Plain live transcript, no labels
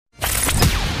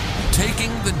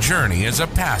taking the journey as a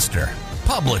pastor,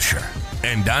 publisher,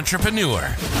 and entrepreneur.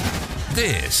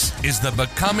 This is the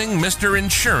Becoming Mr.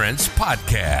 Insurance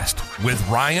podcast with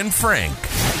Ryan Frank.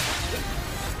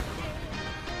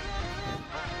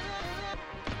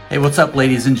 Hey, what's up,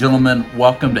 ladies and gentlemen?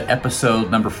 Welcome to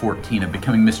episode number 14 of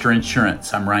Becoming Mr.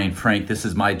 Insurance. I'm Ryan Frank. This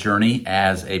is my journey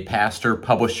as a pastor,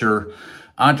 publisher,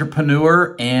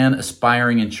 entrepreneur, and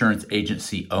aspiring insurance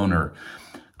agency owner.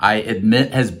 I admit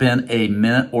it has been a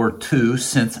minute or two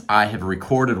since I have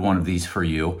recorded one of these for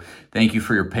you. Thank you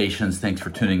for your patience. Thanks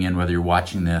for tuning in, whether you're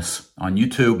watching this on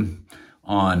YouTube,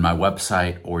 on my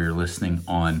website, or you're listening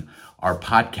on our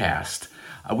podcast.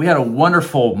 We had a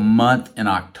wonderful month in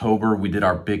October. We did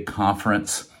our big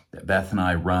conference that Beth and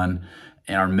I run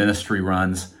and our ministry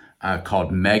runs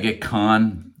called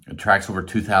MegaCon. It attracts over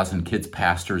 2,000 kids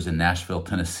pastors in Nashville,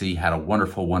 Tennessee. Had a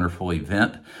wonderful, wonderful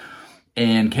event.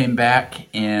 And came back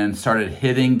and started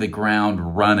hitting the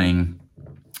ground running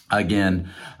again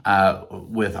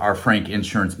with our Frank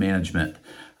Insurance Management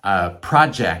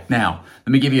project. Now,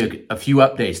 let me give you a few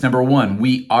updates. Number one,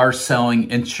 we are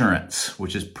selling insurance,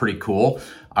 which is pretty cool.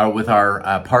 With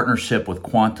our partnership with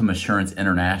Quantum Assurance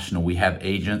International, we have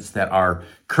agents that are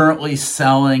currently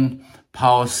selling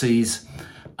policies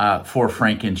for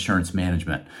Frank Insurance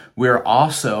Management. We're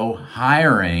also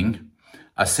hiring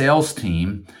a sales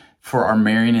team for our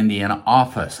Marion, Indiana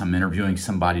office. I'm interviewing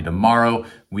somebody tomorrow.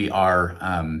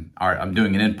 I'm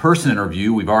doing an in-person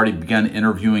interview. We've already begun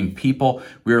interviewing people.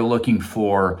 We are looking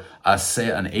for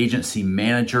an agency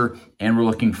manager, and we're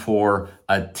looking for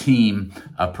a team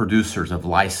of producers, of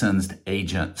licensed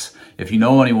agents. If you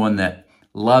know anyone that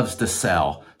loves to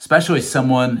sell, especially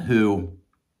someone who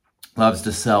loves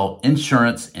to sell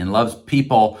insurance and loves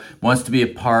people, wants to be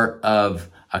a part of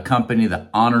a company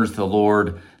that honors the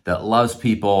Lord, that loves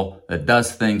people, that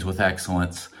does things with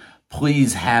excellence,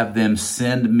 please have them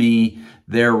send me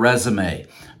their resume.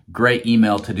 Great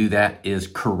email to do that is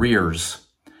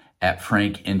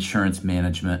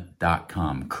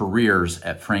careers@frankinsurancemanagement.com.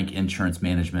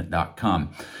 careers@frankinsurancemanagement.com.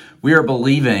 We are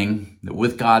believing that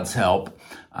with God's help,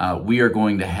 we are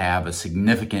going to have a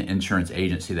significant insurance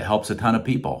agency that helps a ton of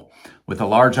people. With a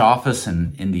large office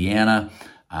in Indiana,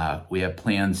 we have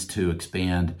plans to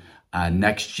expand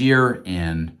next year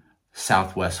in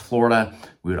Southwest Florida.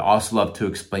 We would also love to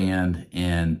expand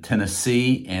in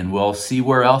Tennessee, and we'll see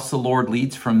where else the Lord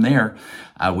leads from there.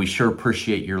 We sure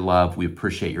appreciate your love. We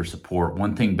appreciate your support.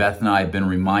 One thing Beth and I have been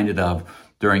reminded of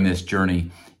during this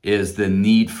journey is the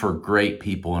need for great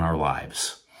people in our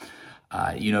lives.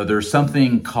 There's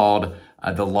something called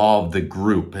the law of the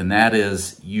group, and that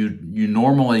is you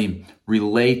normally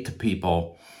relate to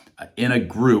people in a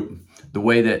group the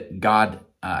way that God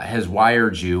has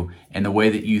wired you and the way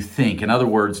that you think. In other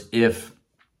words, if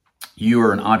you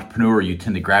are an entrepreneur, you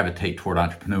tend to gravitate toward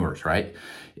entrepreneurs, right?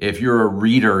 If you're a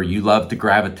reader, you love to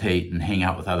gravitate and hang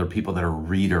out with other people that are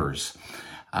readers.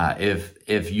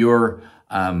 If you're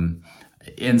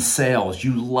in sales,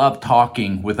 you love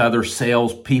talking with other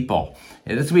sales people.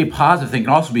 And this would be a positive thing. It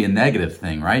can also be a negative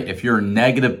thing, right? If you're a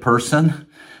negative person,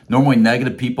 normally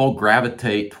negative people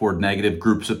gravitate toward negative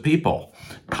groups of people.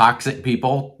 Toxic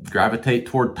people gravitate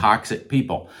toward toxic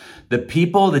people. The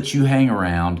people that you hang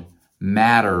around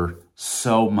matter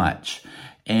so much.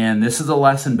 And this is a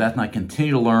lesson Beth and I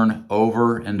continue to learn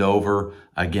over and over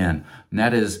again. And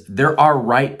that is, there are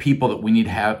right people that we need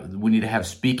to have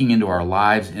speaking into our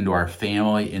lives, into our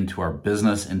family, into our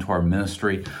business, into our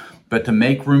ministry. But to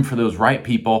make room for those right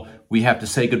people, we have to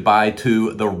say goodbye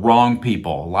to the wrong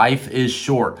people. Life is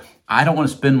short. I don't want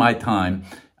to spend my time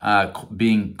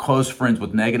being close friends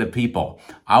with negative people.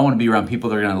 I want to be around people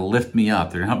that are going to lift me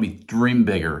up. They're going to help me dream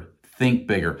bigger, think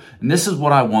bigger. And this is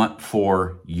what I want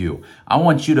for you. I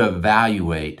want you to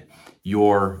evaluate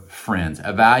your friends,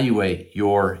 evaluate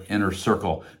your inner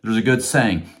circle. There's a good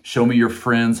saying, show me your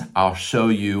friends, I'll show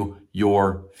you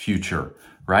your future,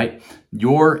 right?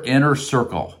 Your inner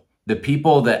circle, the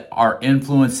people that are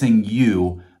influencing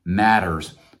you,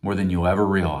 matters more than you'll ever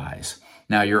realize.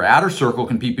 Now, your outer circle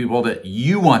can be people that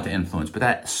you want to influence, but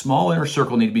that small inner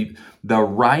circle need to be the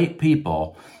right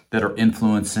people that are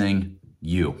influencing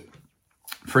you.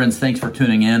 Friends, thanks for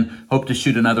tuning in. Hope to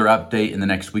shoot another update in the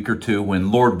next week or two when,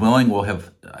 Lord willing, we'll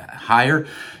have hired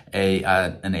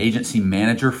an agency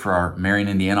manager for our Marion,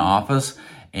 Indiana office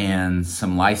and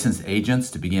some licensed agents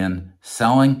to begin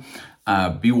selling.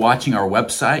 Be watching our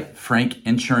website,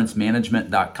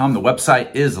 frankinsurancemanagement.com. The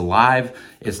website is live.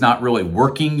 It's not really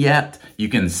working yet. You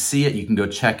can see it. You can go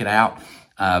check it out.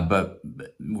 But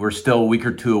we're still a week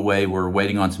or two away. We're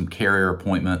waiting on some carrier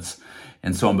appointments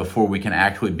and so on before we can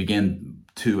actually begin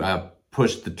to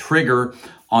push the trigger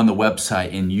on the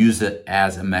website and use it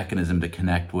as a mechanism to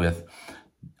connect with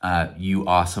you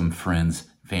awesome friends,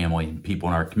 family, and people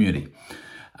in our community.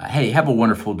 Hey, have a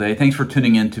wonderful day. Thanks for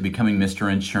tuning in to Becoming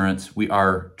Mr. Insurance. We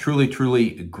are truly,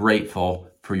 truly grateful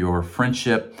for your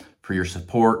friendship, for your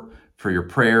support, for your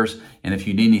prayers. And if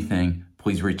you need anything,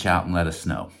 please reach out and let us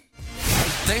know.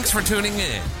 Thanks for tuning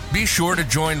in. Be sure to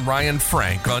join Ryan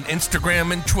Frank on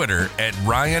Instagram and Twitter at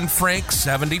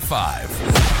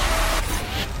RyanFrank75.